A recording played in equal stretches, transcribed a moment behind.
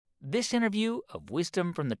This interview of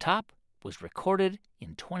Wisdom from the Top was recorded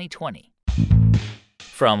in 2020.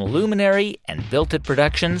 From Luminary and Built It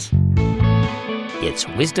Productions, it's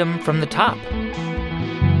Wisdom from the Top.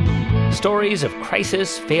 Stories of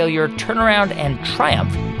crisis, failure, turnaround, and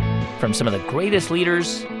triumph from some of the greatest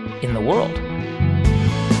leaders in the world.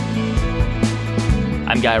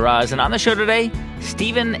 I'm Guy Raz, and on the show today,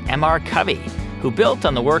 Stephen M.R. Covey, who built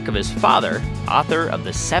on the work of his father, author of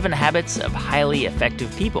The 7 Habits of Highly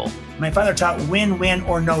Effective People. My father taught win, win,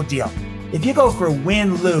 or no deal. If you go for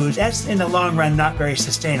win, lose, that's in the long run not very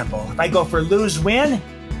sustainable. If I go for lose, win,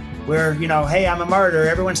 where, hey, I'm a martyr,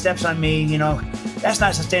 everyone steps on me, that's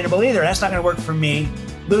not sustainable either. That's not going to work for me.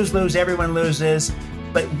 Lose, lose, everyone loses.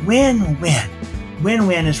 But win, win.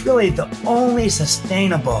 Win-win is really the only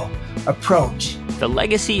sustainable approach. The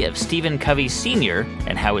legacy of Stephen Covey Sr.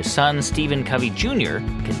 and how his son Stephen Covey Jr.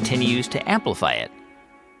 continues to amplify it.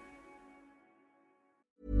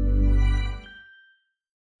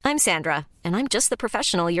 I'm Sandra, and I'm just the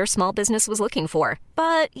professional your small business was looking for.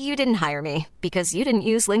 But you didn't hire me because you didn't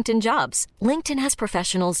use LinkedIn Jobs. LinkedIn has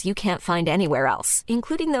professionals you can't find anywhere else,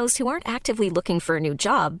 including those who aren't actively looking for a new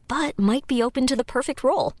job, but might be open to the perfect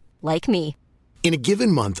role, like me. In a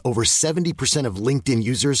given month, over 70% of LinkedIn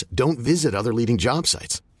users don't visit other leading job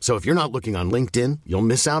sites. So if you're not looking on LinkedIn, you'll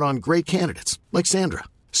miss out on great candidates like Sandra.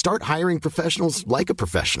 Start hiring professionals like a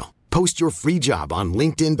professional. Post your free job on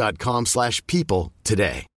linkedin.com/people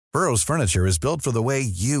today. Burrow's furniture is built for the way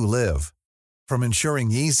you live. From ensuring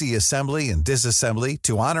easy assembly and disassembly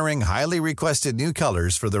to honoring highly requested new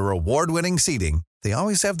colors for their award-winning seating, they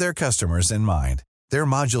always have their customers in mind. Their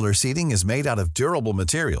modular seating is made out of durable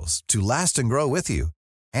materials to last and grow with you.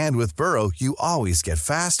 And with Burrow, you always get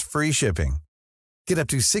fast, free shipping. Get up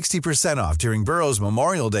to 60% off during Burrow's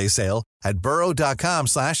Memorial Day sale at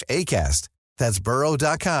burrow.com/ACAST. That's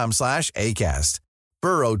burrow.com/ACAST.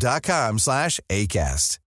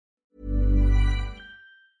 burrow.com/ACAST.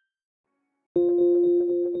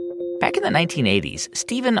 Back in the 1980s,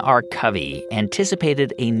 Stephen R. Covey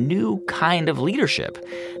anticipated a new kind of leadership.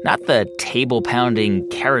 Not the table-pounding,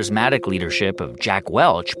 charismatic leadership of Jack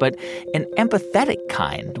Welch, but an empathetic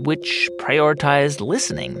kind, which prioritized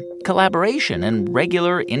listening, collaboration, and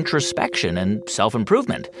regular introspection and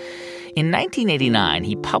self-improvement. In 1989,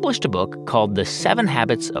 he published a book called The 7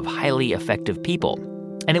 Habits of Highly Effective People,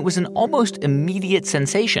 and it was an almost immediate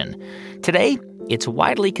sensation. Today, it's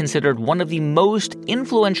widely considered one of the most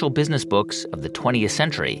influential business books of the 20th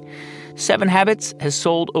century. 7 Habits has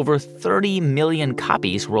sold over 30 million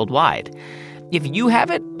copies worldwide. If you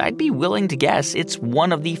have it, I'd be willing to guess it's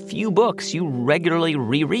one of the few books you regularly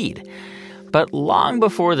reread. But long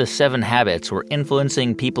before the 7 Habits were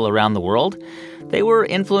influencing people around the world, they were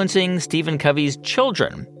influencing Stephen Covey's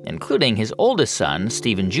children, including his oldest son,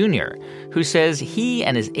 Stephen Jr., who says he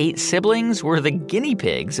and his 8 siblings were the guinea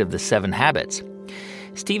pigs of the 7 Habits.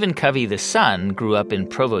 Stephen Covey, the son, grew up in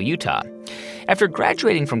Provo, Utah. After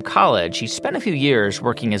graduating from college, he spent a few years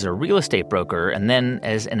working as a real estate broker and then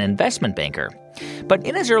as an investment banker. But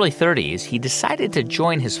in his early 30s, he decided to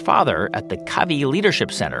join his father at the Covey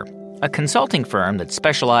Leadership Center, a consulting firm that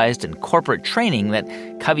specialized in corporate training that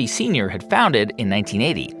Covey Sr. had founded in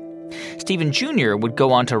 1980. Stephen Jr. would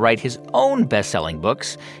go on to write his own best-selling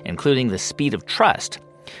books, including The Speed of Trust.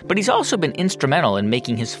 But he's also been instrumental in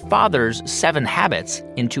making his father's 7 Habits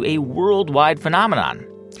into a worldwide phenomenon.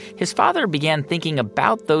 His father began thinking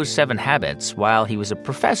about those 7 habits while he was a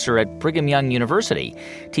professor at Brigham Young University,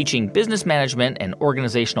 teaching business management and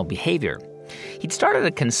organizational behavior. He'd started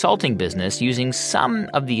a consulting business using some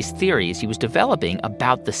of these theories he was developing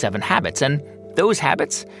about the 7 habits, and those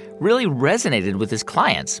habits really resonated with his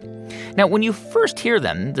clients. Now, when you first hear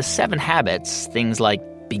them, the 7 habits, things like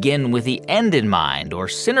begin with the end in mind, or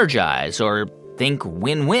synergize, or think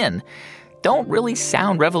win-win, don't really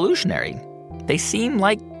sound revolutionary. They seem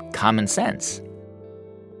like common sense.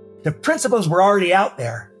 The principles were already out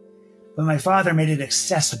there, but my father made it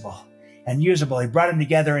accessible and usable. He brought them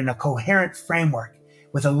together in a coherent framework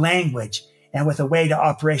with a language and with a way to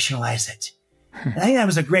operationalize it. And I think that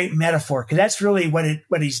was a great metaphor, because that's really what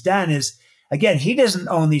he's done is, again, he doesn't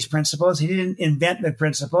own these principles. He didn't invent the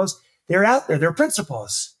principles. They're out there. They're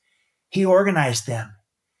principles. He organized them.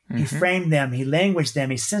 He framed them. He languaged them.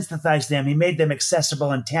 He synthesized them. He made them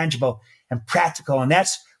accessible and tangible and practical. And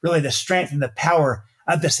that's really the strength and the power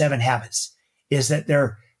of the 7 habits, is that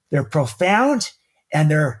they're profound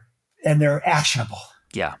and they're actionable.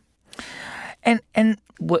 Yeah. And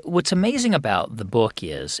what's amazing about the book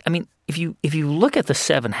is, I mean, if you look at the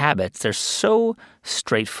 7 habits, they're so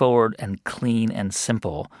straightforward and clean and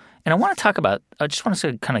simple. And I just want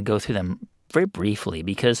to kind of go through them very briefly,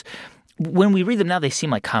 because when we read them now, they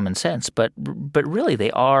seem like common sense, but really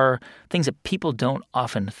they are things that people don't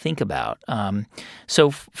often think about.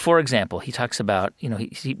 So, for example, he talks about,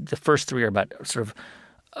 the first three are about sort of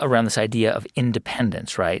around this idea of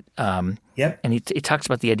independence, right? Yep. And he talks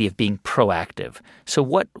about the idea of being proactive. So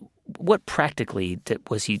what practically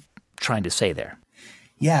was he trying to say there?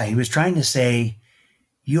 Yeah, he was trying to say,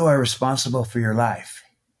 you are responsible for your life.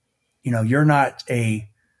 You're not a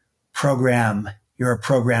program, you're a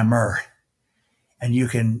programmer. And you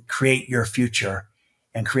can create your future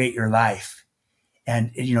and create your life.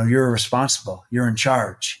 And, you're responsible, you're in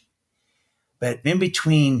charge. But in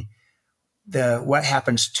between what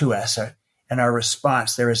happens to us and our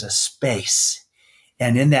response, there is a space.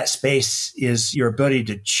 And in that space is your ability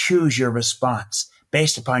to choose your response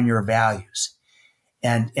based upon your values.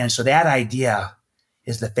 And so that idea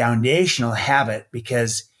is the foundational habit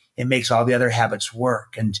because it makes all the other habits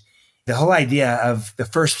work. And the whole idea of the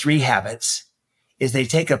first three habits is they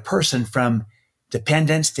take a person from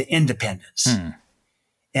dependence to independence.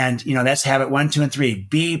 And, that's habit 1, 2, and 3.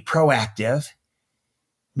 Be proactive,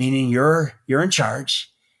 meaning you're in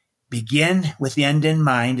charge. Begin with the end in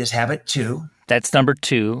mind is habit 2. That's number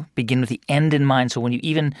 2. Begin with the end in mind. So when you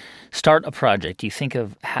even start a project, you think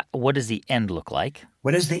of what does the end look like?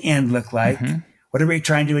 What does the end look like? Mm-hmm. What are we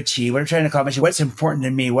trying to achieve? What are we trying to accomplish? What's important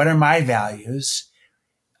to me? What are my values?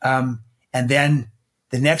 And then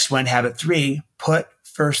the next one, habit 3, put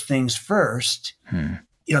first things first.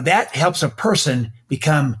 That helps a person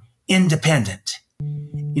become independent,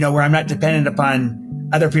 where I'm not dependent upon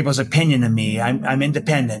other people's opinion of me. I'm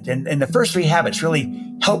independent. And the first 3 habits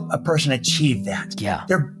really help a person achieve that. Yeah.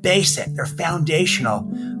 They're basic, they're foundational.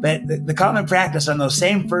 But the common practice on those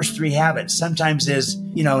same first 3 habits sometimes is,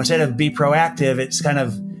 instead of be proactive, it's kind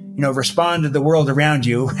of, respond to the world around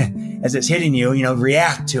you as it's hitting you,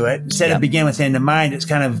 react to it. Instead of begin with end in mind, it's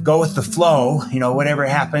kind of go with the flow, whatever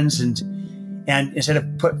happens. And instead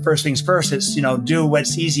of put first things first, it's, do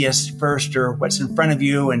what's easiest first or what's in front of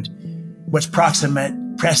you and what's proximate,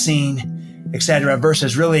 pressing, etc.,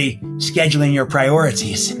 versus really scheduling your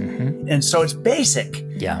priorities. Mm-hmm. And so it's basic.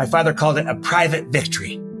 Yeah. My father called it a private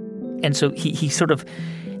victory. And so he sort of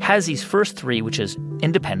has these first 3, which is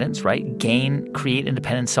independence, right? Gain, create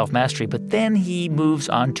independence, self-mastery. But then he moves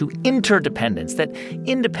on to interdependence, that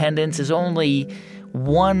independence is only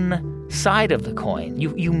one side of the coin.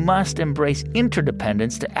 You must embrace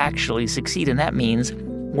interdependence to actually succeed. And that means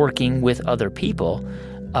working with other people.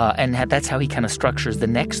 And that's how he kind of structures the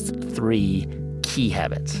next 3 key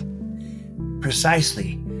habits.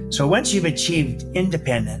 Precisely. So once you've achieved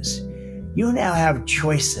independence, you now have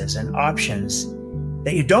choices and options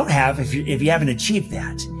that you don't have if you haven't achieved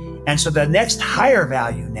that. And so the next higher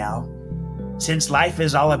value now, since life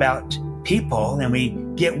is all about people and we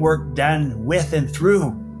get work done with and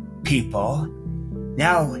through people,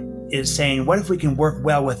 now is saying, what if we can work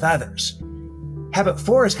well with others? Habit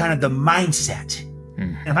 4 is kind of the mindset.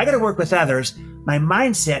 And if I got to work with others, my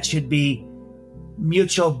mindset should be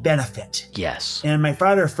mutual benefit. Yes. And my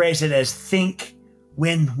father phrased it as think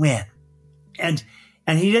win-win. And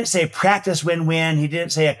he didn't say practice win-win. He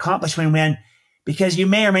didn't say accomplish win-win because you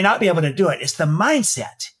may or may not be able to do it. It's the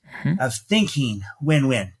mindset of thinking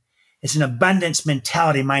win-win. It's an abundance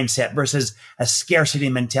mentality mindset versus a scarcity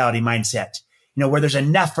mentality mindset, where there's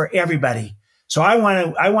enough for everybody. So I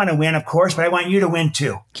want to win, of course, but I want you to win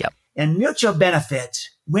too. Yep. And mutual benefit,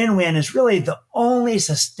 win-win, is really the only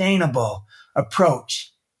sustainable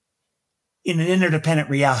approach in an interdependent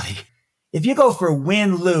reality. If you go for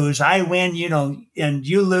win-lose, I win, and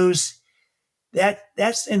you lose,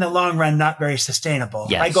 that's in the long run not very sustainable.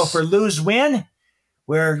 Yes. If I go for lose-win,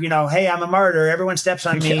 where, hey, I'm a martyr, everyone steps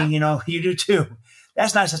on me, you do too.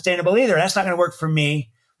 That's not sustainable either. That's not going to work for me.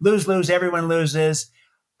 Lose-lose, everyone loses.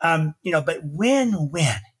 But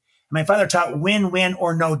win-win. My father taught win-win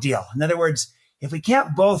or no deal. In other words, if we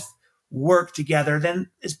can't both work together, then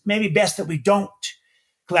it's maybe best that we don't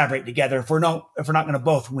collaborate together if we're not going to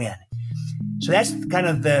both win. So that's kind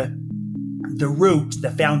of the root,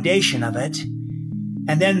 the foundation of it.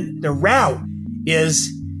 And then the route is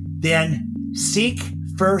then seek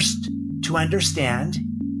first to understand,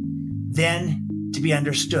 then to be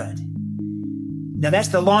understood. Now, that's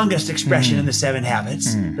the longest expression in the 7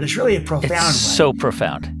 habits, but it's really a profound one. So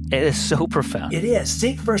profound. It is so profound. It is.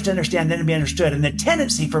 Seek first to understand, then to be understood. And the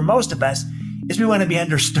tendency for most of us is we want to be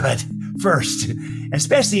understood first,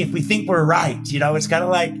 especially if we think we're right. It's kind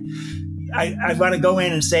of like, I want to go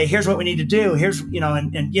in and say, here's what we need to do. Here's,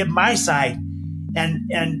 and give my side. And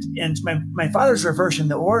my father's reversing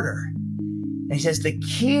the order. And he says the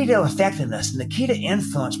key to effectiveness and the key to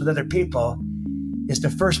influence with other people is to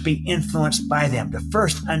first be influenced by them, to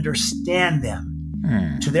first understand them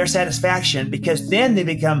to their satisfaction, because then they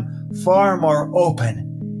become far more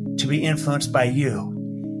open to be influenced by you.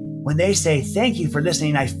 When they say, thank you for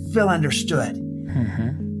listening, I feel understood,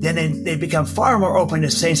 then they become far more open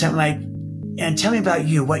to saying something like, and tell me about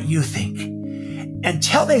you, what you think.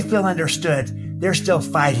 Until they feel understood, they're still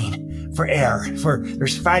fighting for air, they're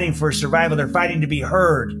fighting for survival, they're fighting to be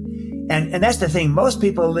heard. And that's the thing. Most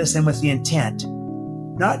people listen with the intent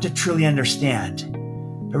not to truly understand,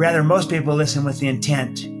 but rather most people listen with the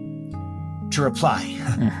intent to reply,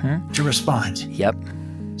 to respond. Yep.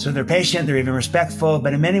 So they're patient, they're even respectful,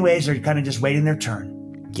 but in many ways, they're kind of just waiting their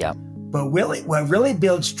turn. Yep. But what really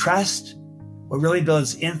builds trust, what really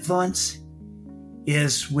builds influence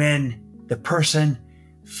is when the person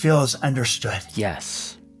feels understood.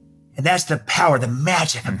 Yes. And that's the power, the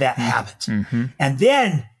magic of that habit. And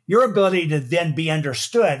then your ability to then be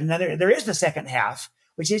understood. And then there is the second half,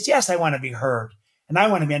 which is, yes, I want to be heard and I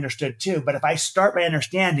want to be understood too. But if I start by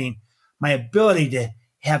understanding, my ability to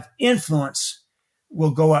have influence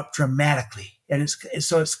will go up dramatically. And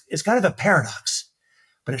it's kind of a paradox,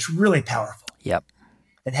 but it's really powerful. Yep.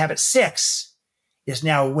 And habit 6 is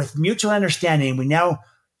now with mutual understanding,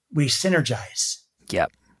 we synergize.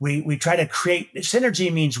 Yep. We try to create,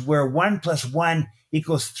 synergy means where 1 + 1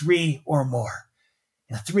 = 3 or more.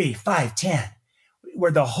 3, 5, 10,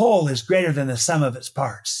 where the whole is greater than the sum of its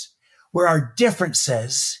parts, where our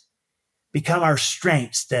differences become our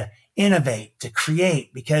strengths to innovate, to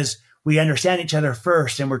create, because we understand each other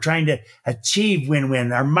first and we're trying to achieve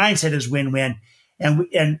win-win. Our mindset is win-win.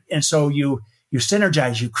 And so you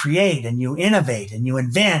synergize, you create and you innovate and you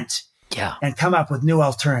invent and come up with new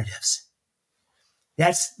alternatives.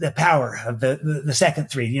 That's the power of the second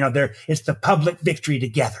 3. It's the public victory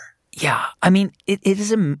together. Yeah. I mean, it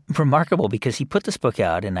is remarkable because he put this book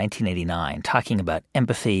out in 1989 talking about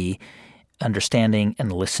empathy, understanding, and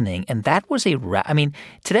listening. And that was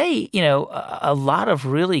today, a lot of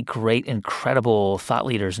really great, incredible thought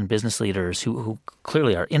leaders and business leaders who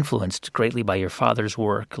clearly are influenced greatly by your father's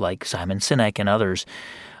work, like Simon Sinek and others,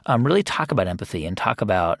 really talk about empathy and talk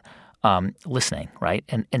about listening, right,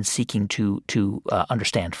 and seeking to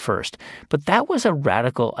understand first. But that was a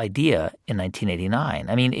radical idea in 1989.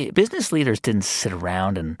 I mean, business leaders didn't sit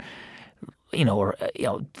around and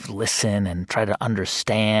listen and try to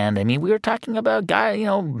understand. I mean, we were talking about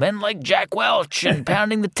men like Jack Welch and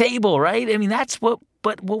pounding the table, right? I mean, that's what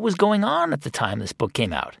was going on at the time this book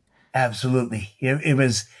came out. Absolutely, it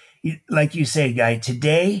was like you say, Guy.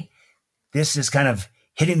 Today, this is kind of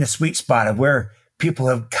hitting the sweet spot of where people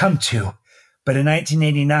have come to, but in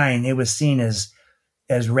 1989, it was seen as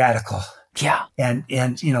radical. Yeah. And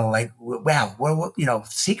wow,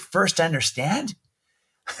 seek first to understand.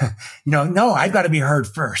 No, I've got to be heard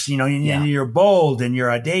first. You're bold and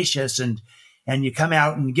you're audacious and you come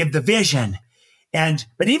out and give the vision.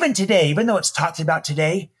 But even today, even though it's talked about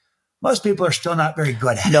today, most people are still not very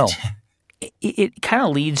good at it. It kind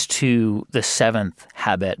of leads to the 7th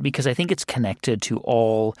habit because I think it's connected to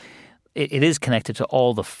all. It is connected to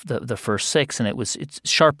all the first 6, and it's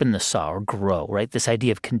sharpen the saw or grow, right? This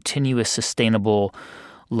idea of continuous, sustainable,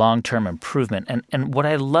 long-term improvement. And what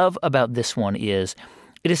I love about this one is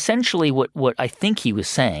it essentially what I think he was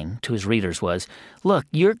saying to his readers was, look,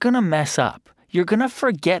 you're going to mess up. You're going to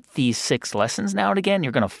forget these 6 lessons now and again.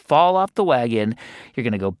 You're going to fall off the wagon. You're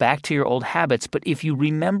going to go back to your old habits. But if you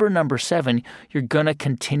remember number 7, you're going to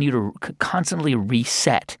continue to constantly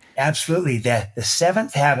reset. Absolutely. The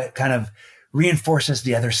 7th habit kind of reinforces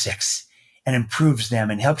the other 6 and improves them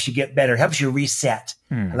and helps you get better, helps you reset.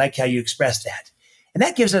 I like how you express that. And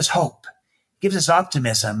that gives us hope, gives us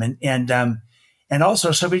optimism and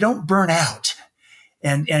also so we don't burn out.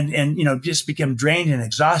 And just become drained and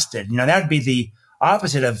exhausted. That would be the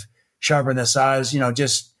opposite of sharpen the saws,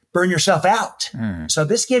 just burn yourself out. So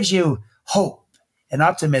this gives you hope and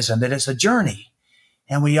optimism that it's a journey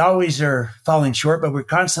and we always are falling short, but we're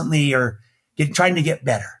constantly trying to get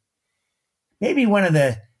better. Maybe one of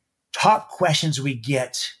the top questions we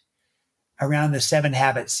get around the 7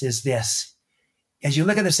 habits is this. As you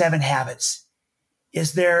look at the 7 habits,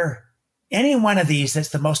 is there any one of these that's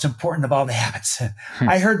the most important of all the habits?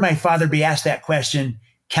 I heard my father be asked that question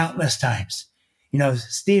countless times.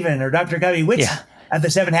 Stephen or Dr. Covey, which of the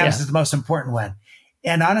 7 habits is the most important one?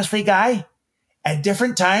 And honestly, Guy, at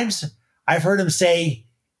different times, I've heard him say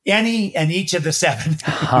any and each of the 7.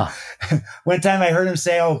 One time I heard him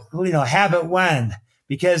say, habit 1,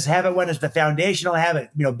 because habit 1 is the foundational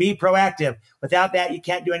habit. Be proactive. Without that, you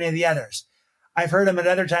can't do any of the others. I've heard him at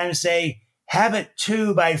other times say, habit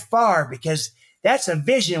 2 by far, because that's a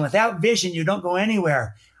vision. Without vision, you don't go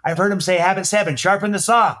anywhere. I've heard him say habit 7, sharpen the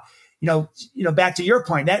saw. Back to your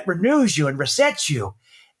point, that renews you and resets you.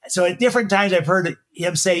 So at different times I've heard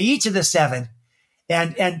him say each of the 7,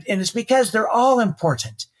 and it's because they're all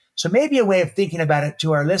important. So maybe a way of thinking about it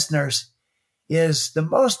to our listeners is the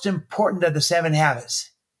most important of the 7 habits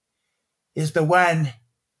is the one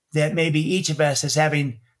that maybe each of us is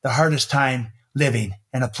having the hardest time living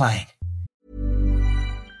and applying.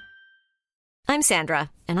 I'm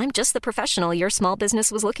Sandra, and I'm just the professional your small business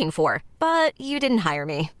was looking for. But you didn't hire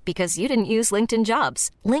me because you didn't use LinkedIn Jobs.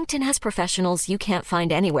 LinkedIn has professionals you can't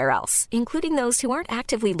find anywhere else, including those who aren't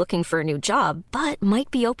actively looking for a new job, but might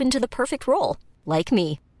be open to the perfect role, like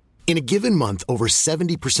me. In a given month, over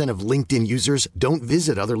 70% of LinkedIn users don't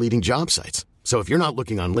visit other leading job sites. So if you're not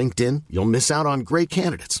looking on LinkedIn, you'll miss out on great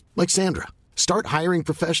candidates like Sandra. Start hiring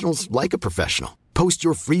professionals like a professional. Post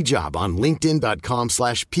your free job on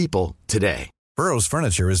linkedin.com/people today. Burrow's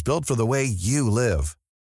furniture is built for the way you live.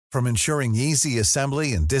 From ensuring easy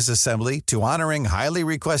assembly and disassembly to honoring highly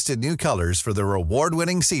requested new colors for their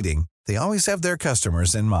award-winning seating, they always have their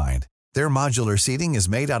customers in mind. Their modular seating is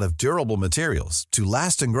made out of durable materials to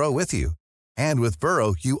last and grow with you. And with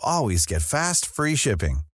Burrow, you always get fast, free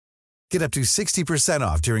shipping. Get up to 60%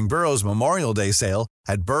 off during Burrow's Memorial Day sale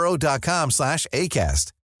at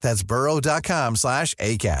burrow.com/ACAST. That's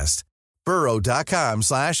burrow.com/ACAST.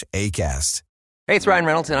 burrow.com/ACAST. Hey, it's Ryan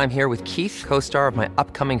Reynolds, and I'm here with Keith, co-star of my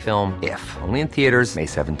upcoming film, If, only in theaters May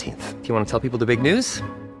 17th. Do you want to tell people the big news?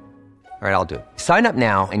 All right, I'll do it. Sign up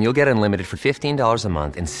now and you'll get unlimited for $15 a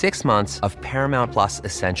month and 6 months of Paramount Plus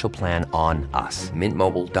Essential Plan on us.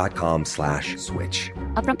 MintMobile.com/switch.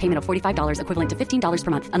 Upfront payment of $45 equivalent to $15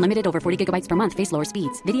 per month. Unlimited over 40 gigabytes per month. Face lower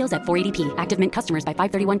speeds. Videos at 480p. Active Mint customers by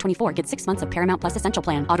 531.24 get 6 months of Paramount Plus Essential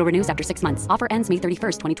Plan. Auto renews after 6 months. Offer ends May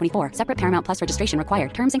 31st, 2024. Separate Paramount Plus registration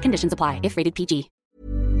required. Terms and conditions apply if rated PG.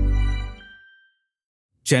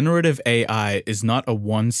 Generative AI is not a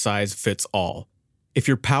one-size-fits-all. If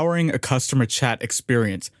you're powering a customer chat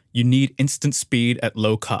experience, you need instant speed at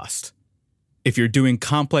low cost. If you're doing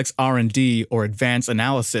complex R&D or advanced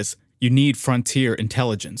analysis, you need frontier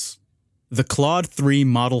intelligence. The Claude 3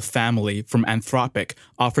 model family from Anthropic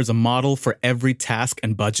offers a model for every task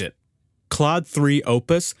and budget. Claude 3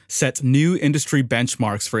 Opus sets new industry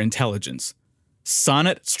benchmarks for intelligence.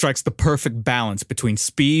 Sonnet strikes the perfect balance between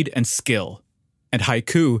speed and skill. And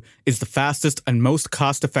Haiku is the fastest and most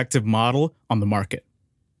cost-effective model on the market.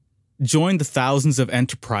 Join the thousands of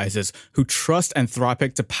enterprises who trust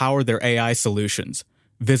Anthropic to power their AI solutions.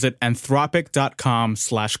 Visit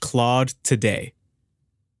anthropic.com/Claude today.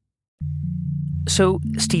 So,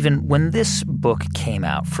 Stephen, when this book came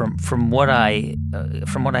out, from what I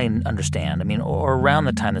understand, I mean, or around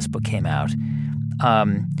the time this book came out,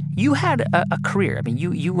 you had a career. I mean,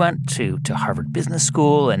 you went to Harvard Business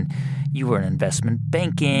School, and you were in investment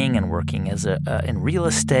banking and working as in real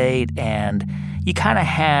estate, and you kind of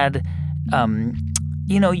had,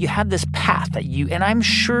 you had this path that you, and I'm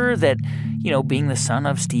sure that, being the son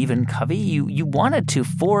of Stephen Covey, you wanted to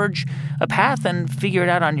forge a path and figure it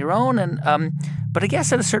out on your own, and but I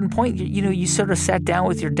guess at a certain point, you sort of sat down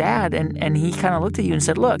with your dad, and he kind of looked at you and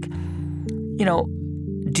said, "Look,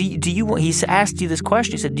 he asked you this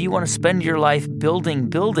question. He said, do you want to spend your life building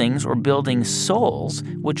buildings or building souls?"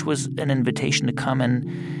 Which was an invitation to come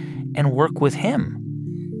and work with him.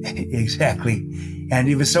 Exactly. And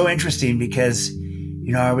it was so interesting because,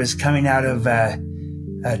 I was coming out of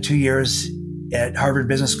 2 years at Harvard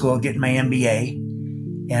Business School getting my MBA,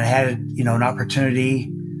 and I had, an opportunity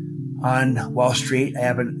on Wall Street. I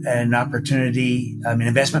have an opportunity in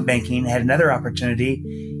investment banking. I had another opportunity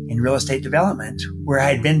in real estate development where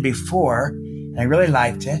I had been before, and I really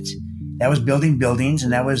liked it. That was building buildings,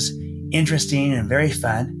 and that was interesting and very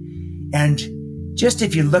fun. And just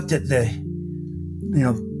if you looked at the,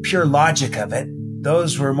 pure logic of it,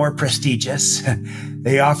 those were more prestigious.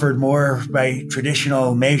 They offered more by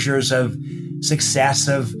traditional measures of success,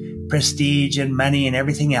 of prestige and money and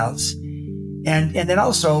everything else. And then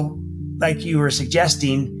also, like you were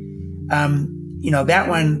suggesting, that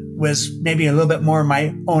one was maybe a little bit more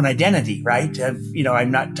my own identity, right?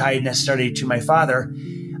 I'm not tied necessarily to my father.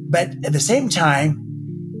 But at the same time,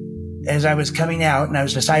 as I was coming out and I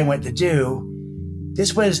was deciding what to do,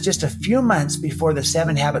 this was just a few months before the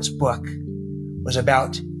 7 Habits book was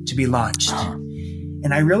about to be launched.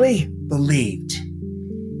 And I really believed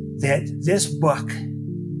that this book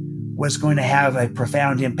was going to have a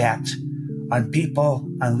profound impact on people,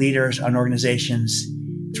 on leaders, on organizations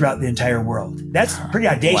throughout the entire world. That's pretty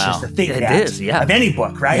audacious to think of any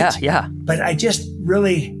book, right? Yeah. But I just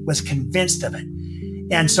really was convinced of it.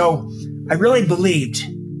 And so I really believed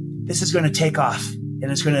this is going to take off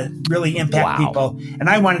and it's going to really impact people. And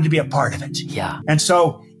I wanted to be a part of it. Yeah. And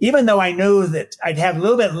so even though I knew that I'd have a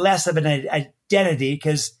little bit less of an identity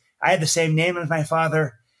because I had the same name as my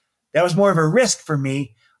father, that was more of a risk for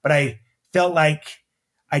me. But I felt like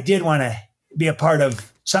I did want to be a part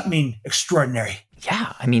of something extraordinary.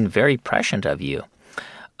 Yeah. I mean, very prescient of you.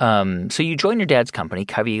 So you joined your dad's company,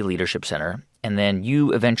 Covey Leadership Center, and then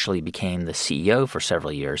you eventually became the CEO for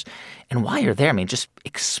several years. And while you're there, I mean, it just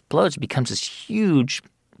explodes, becomes this huge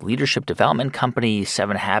leadership development company.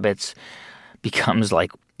 7 Habits becomes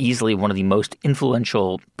like easily one of the most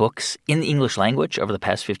influential books in the English language over the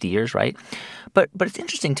past 50 years, right? But it's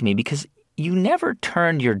interesting to me because you never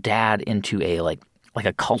turned your dad into a like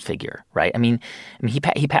a cult figure, right? I mean, he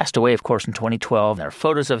passed away, of course, in 2012. There are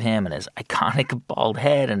photos of him and his iconic bald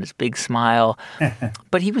head and his big smile.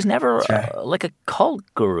 But he was never like a cult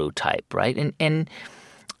guru type, right? And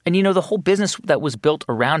you know, the whole business that was built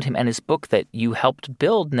around him and his book that you helped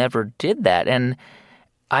build never did that. And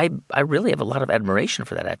I really have a lot of admiration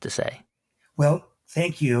for that, I have to say. Well,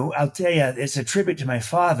 thank you. I'll tell you, it's a tribute to my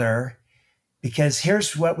father because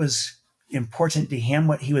here's what was important to him,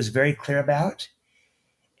 what he was very clear about.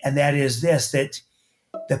 And that is this, that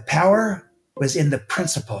the power was in the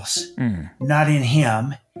principles, not in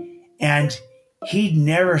him. And he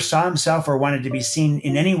never saw himself or wanted to be seen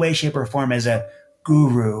in any way, shape, or form as a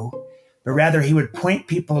guru, but rather he would point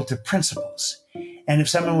people to principles. And if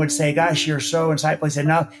someone would say, gosh, you're so insightful, he said,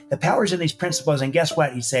 no, the power's in these principles. And guess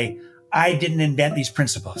what? He'd say, I didn't invent these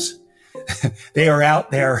principles. They are out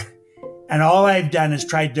there. And all I've done is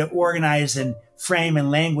tried to organize and frame in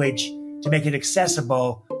language to make it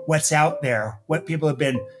accessible what's out there, what people have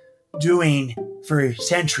been doing for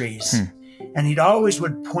centuries. And he'd always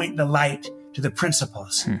would point the light to the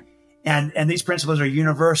principles. And these principles are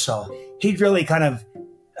universal. He'd really kind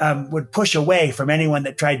of would push away from anyone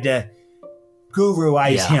that tried to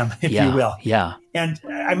guruize him, if you will. Yeah. And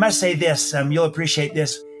I must say this, you'll appreciate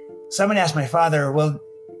this. Someone asked my father, well,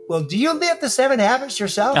 do you live the 7 Habits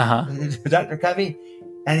yourself, Dr. Covey?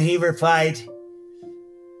 And he replied,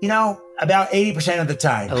 you know, about 80% of the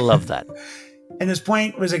time. I love that. And his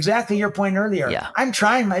point was exactly your point earlier. Yeah. I'm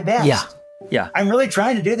trying my best. Yeah. I'm really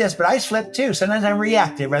trying to do this, but I slip too. Sometimes I'm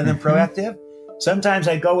reactive rather than proactive. Sometimes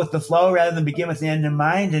I go with the flow rather than begin with the end in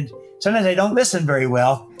mind. And sometimes I don't listen very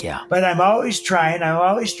well. Yeah. But I'm always trying. I'm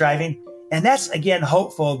always striving. And that's, again,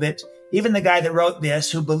 hopeful that even the guy that wrote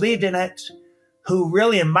this, who believed in it, who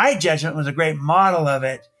really, in my judgment, was a great model of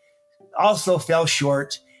it, also fell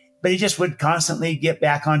short. But he just would constantly get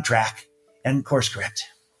back on track and course correct.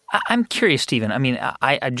 I'm curious, Stephen. I mean,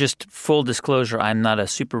 I just full disclosure, I'm not a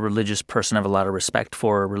super religious person. I have a lot of respect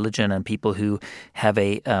for religion and people who have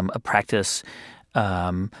a practice.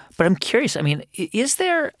 But I'm curious. I mean, is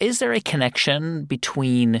there a connection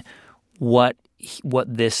between what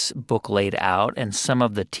this book laid out and some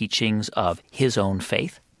of the teachings of his own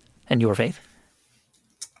faith and your faith?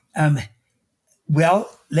 Well,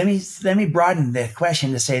 let me broaden the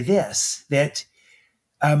question to say this, that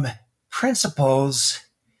principles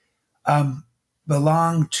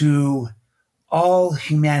belong to all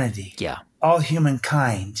humanity, all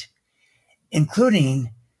humankind,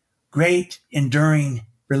 including great enduring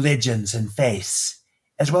religions and faiths,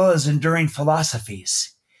 as well as enduring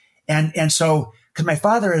philosophies. And so, because my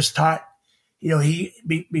father has taught, you know,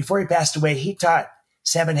 before he passed away, he taught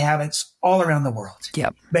 7 Habits all around the world.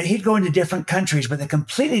 Yep. But he'd go into different countries with a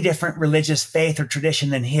completely different religious faith or tradition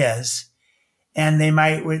than his. And they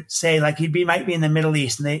would say, like, might be in the Middle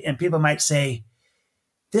East, and people might say,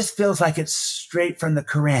 this feels like it's straight from the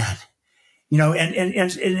Quran. You know, and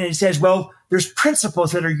it says, well, there's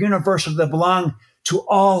principles that are universal that belong to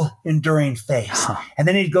all enduring faiths. And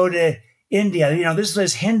then he'd go to India, you know, this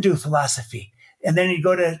is Hindu philosophy. And then he'd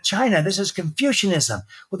go to China, this is Confucianism.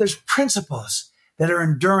 Well, there's principles that are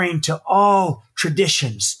enduring to all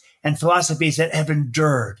traditions and philosophies that have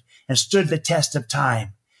endured and stood the test of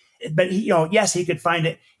time. But he, yes, he could find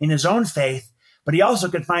it in his own faith, but he also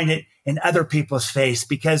could find it in other people's faiths,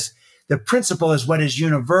 because the principle is what is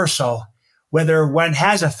universal, whether one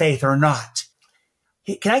has a faith or not.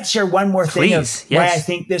 Can I share one more thing of why I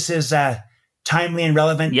think this is timely and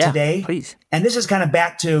relevant today? Please. And this is kind of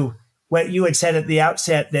back to what you had said at the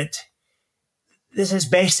outset, that this is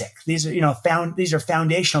basic. These are, these are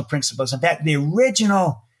foundational principles. In fact, the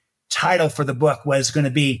original title for the book was going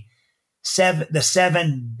to be the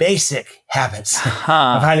 7 Basic Habits of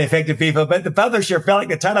Highly Effective People. But the publisher felt like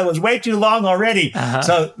the title was way too long already.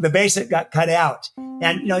 So the basic got cut out.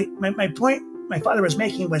 And, my point my father was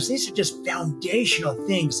making was these are just foundational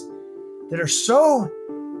things that are so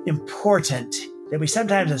important that we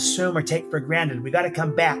sometimes assume or take for granted. We got to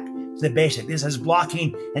come back the basic. This is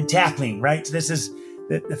blocking and tackling, right? So this is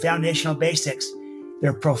the foundational basics.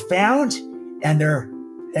 They're profound and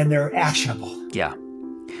they're actionable. Yeah.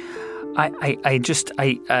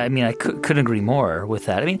 I mean, I couldn't agree more with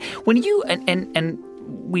that. I mean, when you, and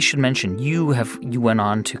we should mention, you went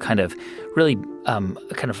on to kind of really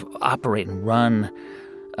kind of operate and run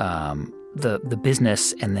the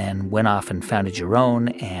business, and then went off and founded your own,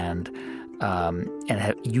 and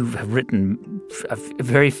you have written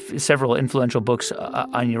several influential books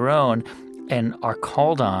on your own, and are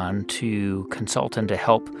called on to consult and to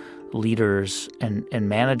help leaders and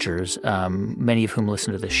managers, many of whom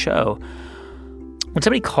listen to this show. When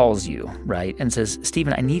somebody calls you, right, and says,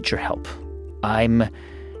 Stephen, I need your help. I'm,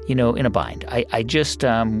 in a bind. I just,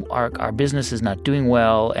 our business is not doing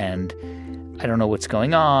well, and I don't know what's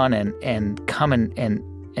going on, and come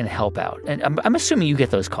and help out. And I'm assuming you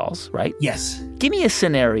get those calls, right? Yes. Give me a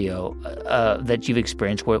scenario that you've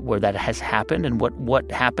experienced where that has happened, and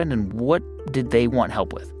what happened, and what did they want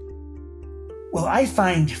help with? Well, I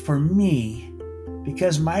find for me,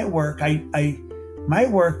 because my work, my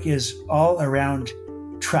work is all around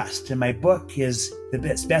trust, and my book is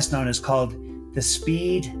it's best known as called The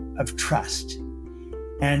Speed of Trust,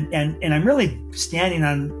 and I'm really standing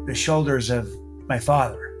on the shoulders of my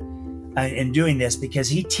father in doing this, because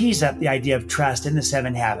he tees up the idea of trust in the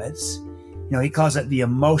 7 Habits. He calls it the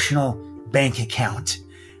emotional bank account,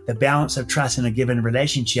 the balance of trust in a given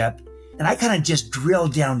relationship. And I kind of just drill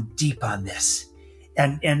down deep on this.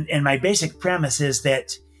 And my basic premise is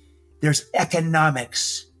that there's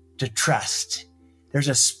economics to trust. There's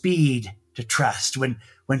a speed to trust. When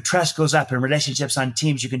trust goes up in relationships on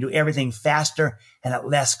teams, you can do everything faster and at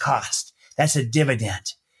less cost. That's a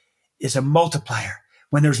dividend. It's a multiplier.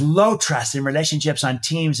 When there's low trust in relationships on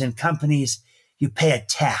teams and companies, you pay a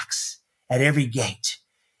tax at every gate.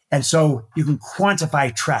 And so you can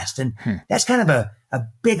quantify trust. And that's kind of a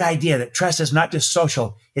big idea, that trust is not just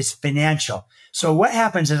social, it's financial. So what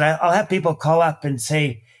happens is I'll have people call up and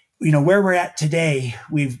say, where we're at today,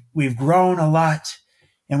 we've grown a lot,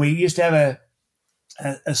 and we used to have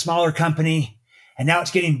a smaller company, and now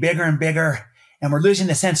it's getting bigger and bigger, and we're losing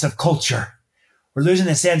the sense of culture. We're losing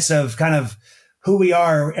the sense of kind of who we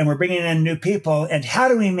are, and we're bringing in new people. And how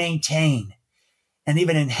do we maintain and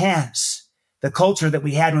even enhance the culture that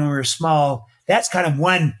we had when we were small? That's kind of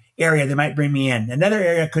one area that might bring me in. Another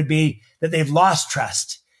area could be that they've lost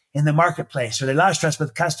trust in the marketplace, or they lost trust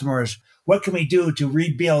with customers. What can we do to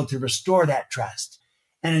rebuild, to restore that trust?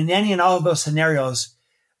 And in any and all of those scenarios,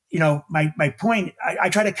 my point, I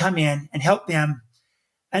try to come in and help them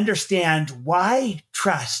understand why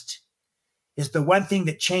trust is the one thing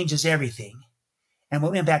that changes everything and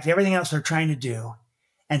will impact everything else they're trying to do.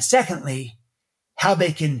 And secondly, how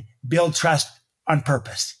they can build trust on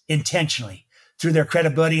purpose, intentionally, through their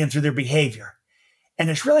credibility and through their behavior. And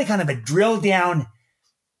it's really kind of a drill down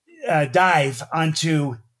dive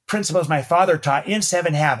onto principles my father taught in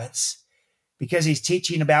 7 Habits, because he's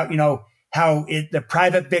teaching about, how the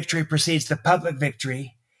private victory precedes the public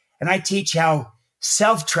victory. And I teach how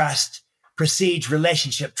self-trust precedes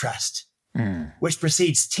relationship trust, which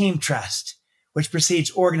precedes team trust, which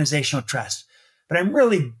precedes organizational trust. But I'm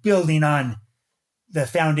really building on the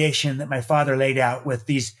foundation that my father laid out with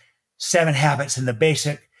these 7 habits and the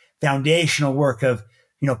basic foundational work of,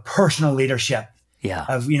 personal leadership. Yeah.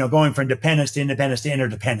 Of, going from dependence to independence to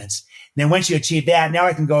interdependence. And then once you achieve that, now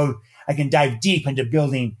I can dive deep into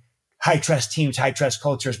building high trust teams, high trust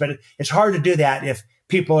cultures. But it's hard to do that if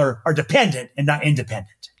people are dependent and not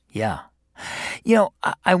independent. Yeah.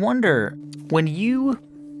 I wonder when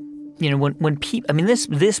when people,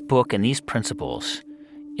 this book and these principles,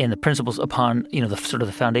 and the principles upon, the sort of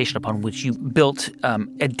the foundation upon which you built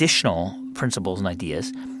additional principles and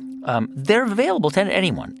ideas, they're available to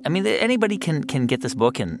anyone. Anybody can get this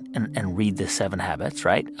book and read the 7 habits,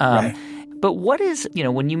 right? Right. But what is,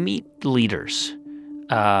 when you meet leaders,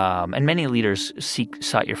 and many leaders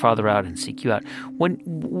sought your father out and seek you out,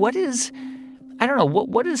 what is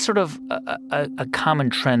sort of a common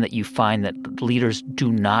trend that you find that leaders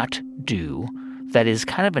do not do that is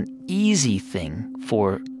kind of an easy thing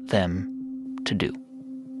for them to do?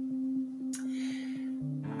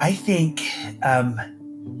 I think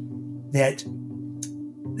that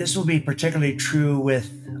this will be particularly true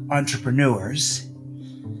with entrepreneurs,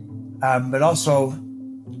 but also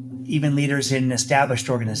even leaders in established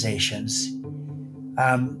organizations.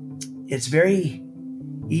 It's very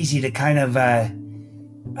easy to kind of,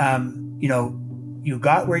 you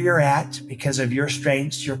got where you're at because of your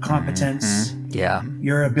strengths, your competence,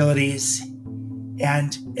 your abilities,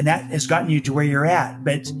 and that has gotten you to where you're at.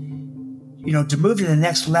 But, to move to the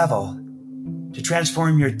next level, to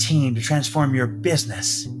transform your team, to transform your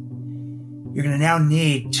business, you're going to now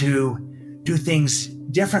need to do things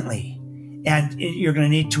differently. And you're going to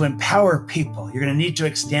need to empower people. You're going to need to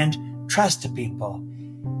extend trust to people.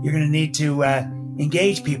 You're going to need to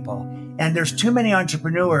engage people. And there's too many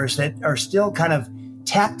entrepreneurs that are still kind of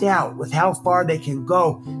tapped out with how far they can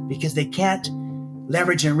go because they can't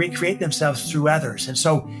leverage and recreate themselves through others. And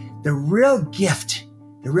so the real gift,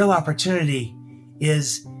 the real opportunity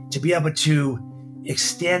is to be able to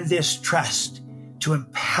extend this trust, to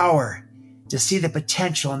empower, to see the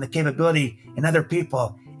potential and the capability in other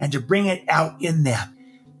people and to bring it out in them.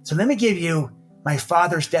 So let me give you my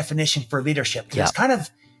father's definition for leadership. Yeah.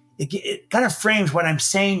 It kind of frames what I'm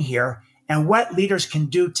saying here and what leaders can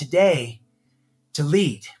do today to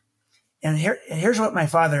lead. And here's what my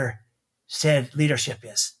father said leadership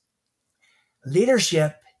is.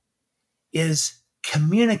 Leadership is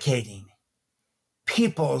communicating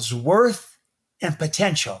people's worth and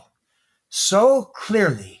potential so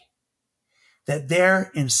clearly that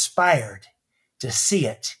they're inspired to see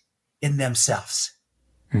it in themselves.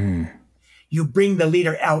 You bring the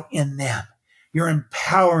leader out in them. You're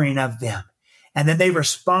empowering of them. And then they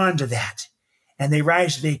respond to that. And they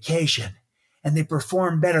rise to the occasion. And they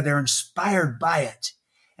perform better. They're inspired by it.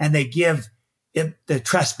 And they give the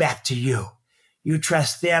trust back to you. You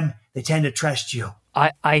trust them. They tend to trust you.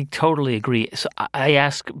 I totally agree. So I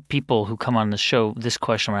ask people who come on the show this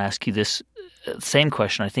question. I'm going to ask you this same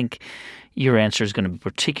question. I think your answer is going to be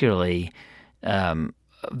particularly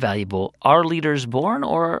valuable. Are leaders born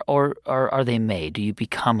or are they made? Do you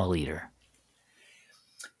become a leader?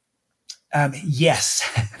 Yes.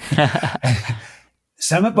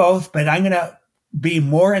 Some of both, but I'm going to be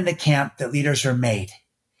more in the camp that leaders are made.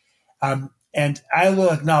 And I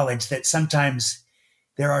will acknowledge that sometimes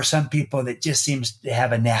there are some people that just seems to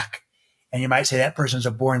have a knack. And you might say that person's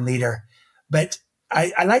a born leader. But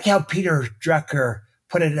I like how Peter Drucker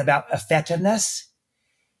put it about effectiveness.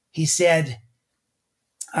 He said,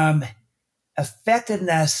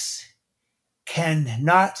 effectiveness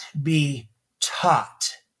cannot be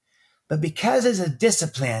taught, but because it's a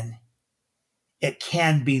discipline, it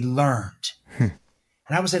can be learned. And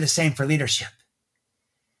I would say the same for leadership.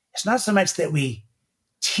 It's not so much that we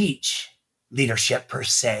teach leadership per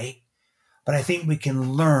se, but I think we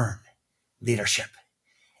can learn leadership.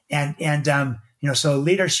 So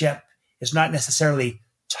leadership is not necessarily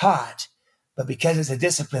taught, but because it's a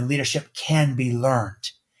discipline, leadership can be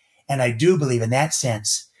learned. And I do believe in that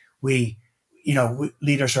sense,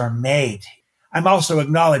 leaders are made. I'm also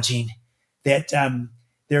acknowledging that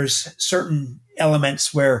there's certain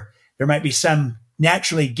elements where there might be some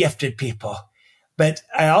naturally gifted people, but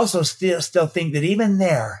I also still think that even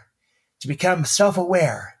there, to become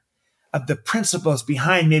self-aware of the principles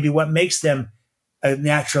behind maybe what makes them a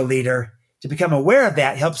natural leader, to become aware of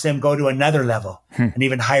that helps them go to another level, an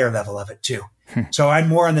even higher level of it too. So I'm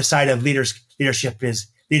more on the side of leadership is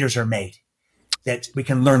leaders are made, that we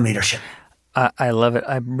can learn leadership. I love it.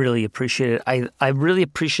 I really appreciate it. I really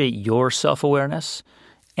appreciate your self-awareness.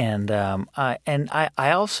 And I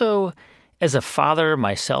also, as a father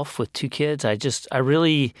myself with 2 kids, I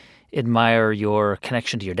really admire your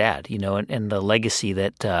connection to your dad, and the legacy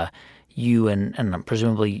that you and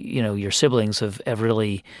presumably, your siblings have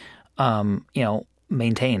really,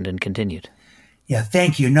 maintained and continued. Yeah,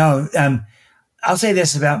 thank you. No, I'll say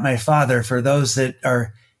this about my father for those that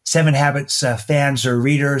are 7 Habits fans or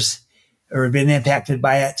readers or have been impacted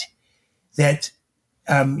by it, that,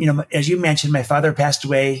 as you mentioned, my father passed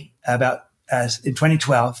away about in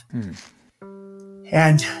 2012.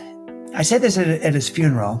 And I said this at his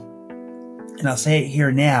funeral, and I'll say it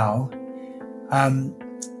here now.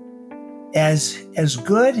 As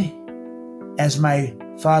good as my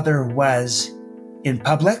father was in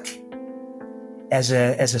public, as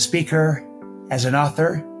a speaker, as an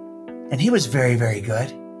author, and he was very, very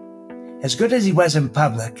good. As good as he was in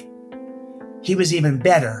public, he was even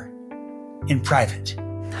better in private.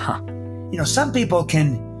 Some people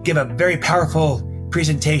can give a very powerful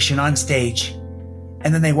presentation on stage,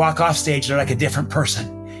 and then they walk off stage, they're like a different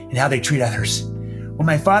person in how they treat others. Well,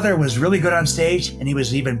 my father was really good on stage, and he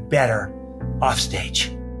was even better off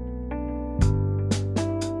stage.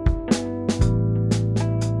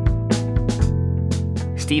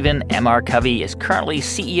 Stephen M.R. Covey is currently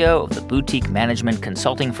CEO of the boutique management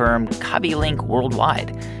consulting firm Covey Link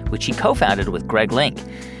Worldwide, which he co-founded with Greg Link.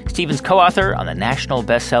 Stephen's co-author on the national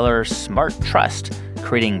bestseller Smart Trust,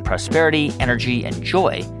 Creating Prosperity, Energy, and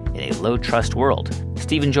Joy in a Low-Trust World.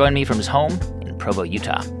 Stephen joined me from his home in Provo,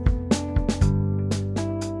 Utah.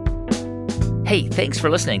 Hey, thanks for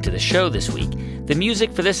listening to the show this week. The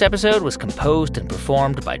music for this episode was composed and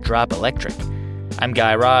performed by Drop Electric. I'm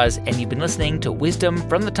Guy Raz, and you've been listening to Wisdom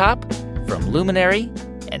from the Top from Luminary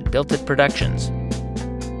and Built It Productions.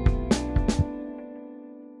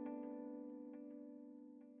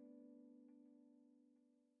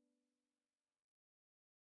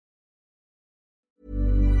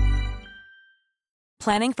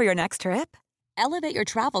 Planning for your next trip? Elevate your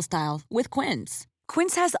travel style with Quince.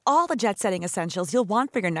 Quince has all the jet-setting essentials you'll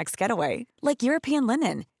want for your next getaway, like European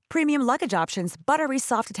linen, premium luggage options, buttery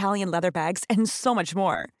soft Italian leather bags, and so much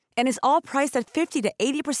more. And is all priced at 50 to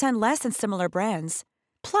 80% less than similar brands.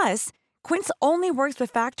 Plus, Quince only works with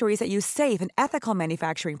factories that use safe and ethical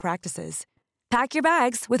manufacturing practices. Pack your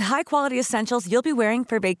bags with high-quality essentials you'll be wearing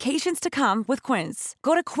for vacations to come with Quince.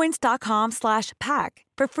 Go to quince.com/pack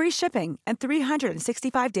for free shipping and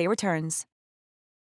 365-day returns.